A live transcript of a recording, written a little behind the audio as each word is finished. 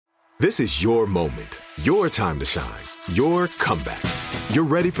This is your moment, your time to shine, your comeback. You're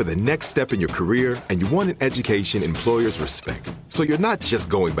ready for the next step in your career, and you want an education employers respect. So you're not just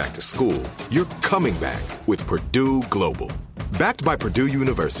going back to school, you're coming back with Purdue Global. Backed by Purdue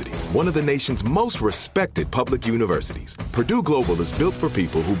University, one of the nation's most respected public universities, Purdue Global is built for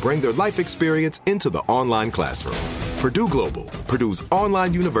people who bring their life experience into the online classroom. Purdue Global, Purdue's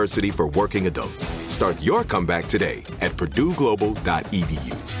online university for working adults. Start your comeback today at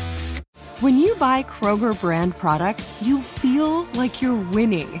purdueglobal.edu. When you buy Kroger brand products, you feel like you're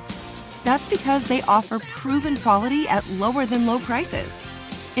winning. That's because they offer proven quality at lower than low prices.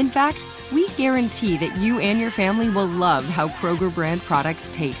 In fact, we guarantee that you and your family will love how Kroger brand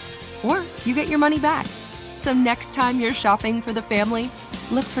products taste, or you get your money back. So next time you're shopping for the family,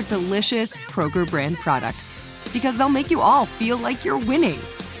 look for delicious Kroger brand products, because they'll make you all feel like you're winning.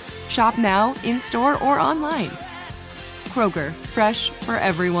 Shop now, in-store, or online. Kroger, fresh for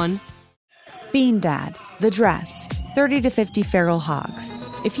everyone. Bean Dad, The Dress, 30 to 50 Feral Hogs.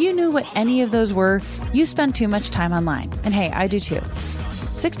 If you knew what any of those were, you spend too much time online. And hey, I do too.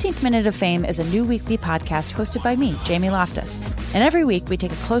 16th Minute of Fame is a new weekly podcast hosted by me, Jamie Loftus. And every week we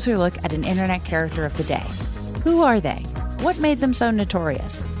take a closer look at an internet character of the day. Who are they? What made them so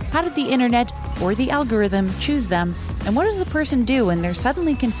notorious? How did the internet or the algorithm choose them? And what does a person do when they're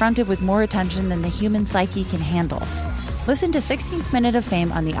suddenly confronted with more attention than the human psyche can handle? Listen to 16th Minute of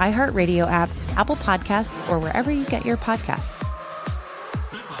Fame on the iHeartRadio app, Apple Podcasts, or wherever you get your podcasts.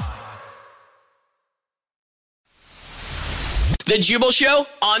 The Jubal Show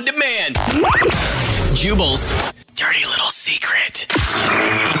on demand. Jubal's dirty little secret.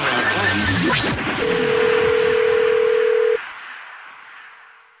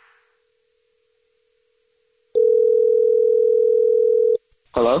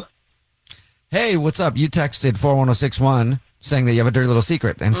 Hello? Hey, what's up? You texted 41061 saying that you have a dirty little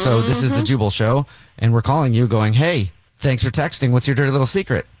secret. And so this is the Jubal Show, and we're calling you going, hey, thanks for texting. What's your dirty little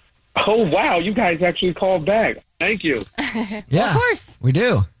secret? Oh, wow. You guys actually called back. Thank you. Yeah, of course. We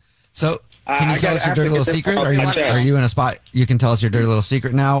do. So can you tell us your dirty little secret? Are you in a spot you can tell us your dirty little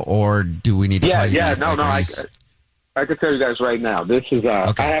secret now, or do we need to call you back? I can tell you guys right now. This is,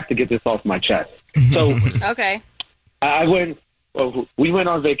 okay. I have to get this off my chest. So, okay. We went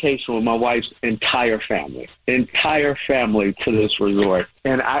on vacation with my wife's entire family to this resort.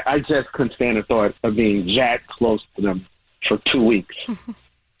 And I just couldn't stand the thought of being that close to them for 2 weeks.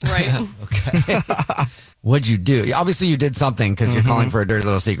 Right. Okay. What'd you do? Obviously, you did something because you're calling for a dirty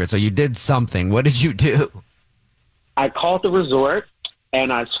little secret. So you did something. What did you do? I called the resort,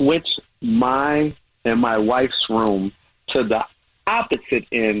 and I switched my and my wife's room to the opposite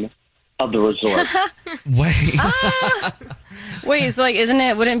end of the resort. Wait, so wouldn't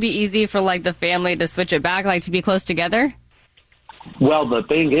it be easy for the family to switch it back, to be close together? Well, the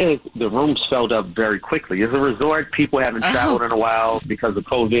thing is, the rooms filled up very quickly. It's a resort. People haven't traveled in a while because of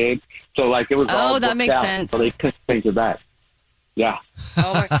COVID. So, it was all that makes out, sense. So they couldn't change it back. Yeah.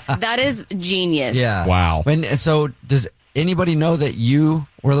 That is genius. Yeah. Wow. And so does anybody know that you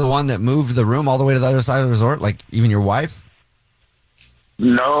were the one that moved the room all the way to the other side of the resort? Even your wife?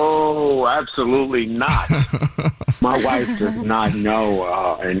 No, absolutely not. My wife does not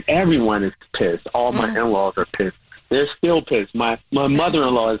know, and everyone is pissed. All my in-laws are pissed. They're still pissed. My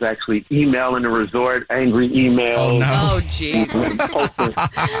mother-in-law is actually emailing the resort, angry emails. Oh, no. Oh, geez.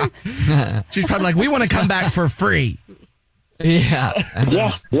 She's probably we want to come back for free. Yeah.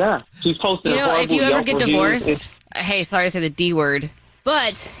 Yeah. She's posting if you ever get divorced, hey, sorry to say the D word,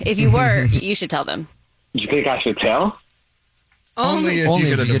 but if you were, you should tell them. You think I should tell? Only if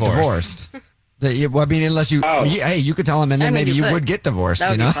you get divorced. Unless you, hey, you could tell them, and then maybe you would get divorced.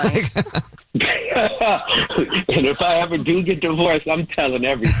 That would be funny. And if I ever do get divorced, I'm telling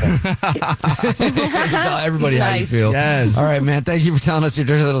everything. Tell everybody how you feel. Yes. All right, man. Thank you for telling us your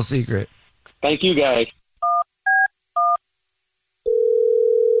dirty little secret. Thank you, guys.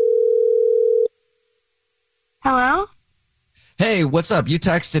 Hello? Hey, what's up? You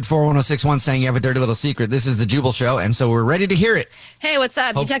texted 41061 saying you have a dirty little secret. This is the Jubal Show, and so we're ready to hear it. Hey, what's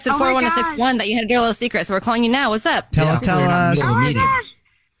up? You texted 41061 that you had a dirty little secret, so we're calling you now. What's up? Tell us. Oh my gosh.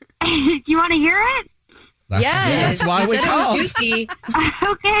 Do you want to hear it? That's why we called.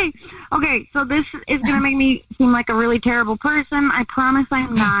 Okay, so this is going to make me seem like a really terrible person. I promise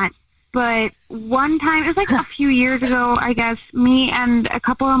I'm not. But one time, it was a few years ago, I guess, me and a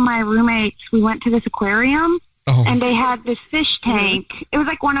couple of my roommates, we went to this aquarium, and they had this fish tank. It was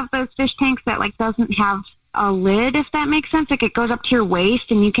one of those fish tanks that doesn't have a lid, if that makes sense. It goes up to your waist,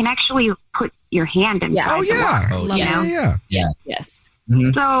 and you can actually put your hand inside. Oh, yeah. Yes.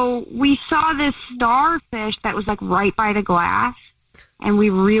 Mm-hmm. So we saw this starfish that was right by the glass. and we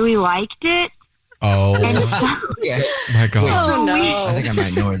really liked it. Oh, Okay. my God. Oh, no. I think I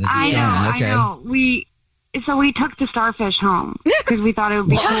might know where this is going. Okay. I know. We took the starfish home because we thought it would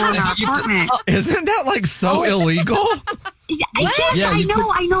be cool in our apartment. Isn't that like so illegal? Yeah,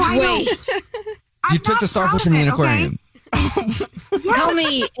 I know. Wait. You took the starfish in the aquarium. Yeah. Tell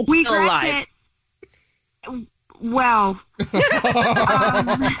me it's We still grabbed alive. it. Well,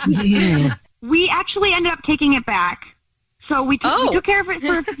 we actually ended up taking it back. So we took care of it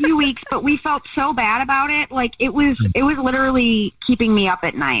for a few weeks, but we felt so bad about it. Like it was literally keeping me up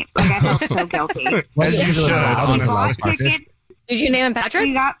at night. Like I felt so guilty. As you should, honestly. Did you name him Patrick?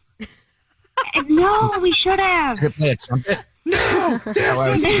 No, we should have. Could play a trumpet? No.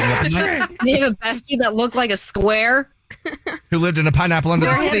 Name a bestie that looked like a square. Who lived in a pineapple under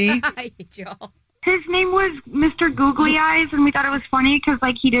the sea? I hate y'all. His name was Mr. Googly Eyes, and we thought it was funny because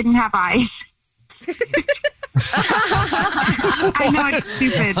like he didn't have eyes. I know it's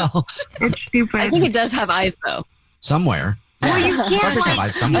stupid. It's stupid. I think it does have eyes though. Somewhere. Well, you can't Starfish have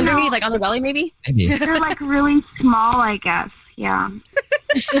eyes somewhere. Underneath, like on the belly, maybe. Maybe. They're like really small, I guess. Yeah.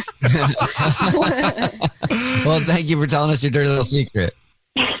 Well, thank you for telling us your dirty little secret.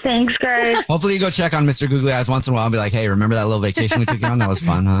 Thanks, guys. Hopefully you go check on Mr. Googly Eyes once in a while and be like, hey, remember that little vacation we took you on? That was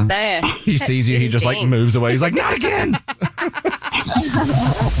fun, huh? He sees you, he just like moves away. He's like, not again.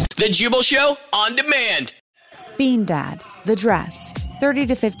 The Jubal Show on demand. Bean Dad, The Dress, 30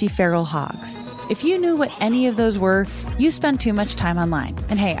 to 50 Feral Hogs. If you knew what any of those were, you spend too much time online.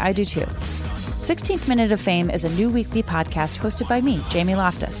 And hey, I do too. 16th Minute of Fame is a new weekly podcast hosted by me, Jamie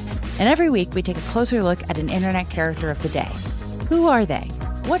Loftus. And every week we take a closer look at an internet character of the day. Who are they?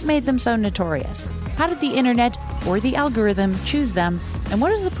 What made them so notorious? How did the internet or the algorithm choose them? And what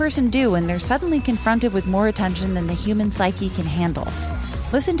does a person do when they're suddenly confronted with more attention than the human psyche can handle?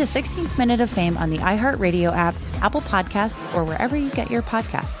 Listen to 16th Minute of Fame on the iHeartRadio app, Apple Podcasts, or wherever you get your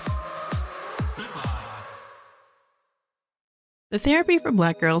podcasts. The Therapy for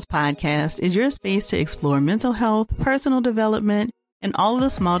Black Girls podcast is your space to explore mental health, personal development, and all of the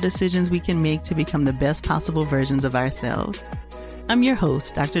small decisions we can make to become the best possible versions of ourselves. I'm your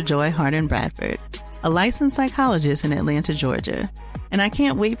host, Dr. Joy Harden Bradford, a licensed psychologist in Atlanta, Georgia, and I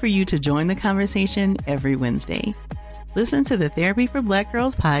can't wait for you to join the conversation every Wednesday. Listen to the Therapy for Black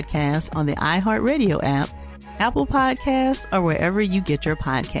Girls podcast on the iHeartRadio app, Apple Podcasts, or wherever you get your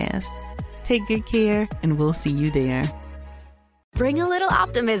podcasts. Take good care, and we'll see you there. Bring a little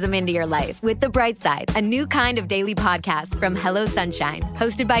optimism into your life with The Bright Side, a new kind of daily podcast from Hello Sunshine,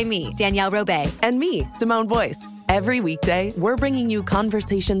 hosted by me, Danielle Robay. And me, Simone Boyce. Every weekday, we're bringing you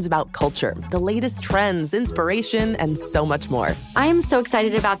conversations about culture, the latest trends, inspiration, and so much more. I am so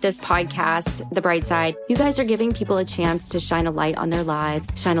excited about this podcast, The Bright Side. You guys are giving people a chance to shine a light on their lives,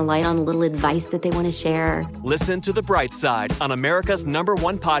 shine a light on a little advice that they want to share. Listen to The Bright Side on America's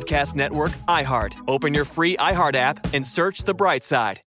 #1 podcast network, iHeart. Open your free iHeart app and search The Bright Side.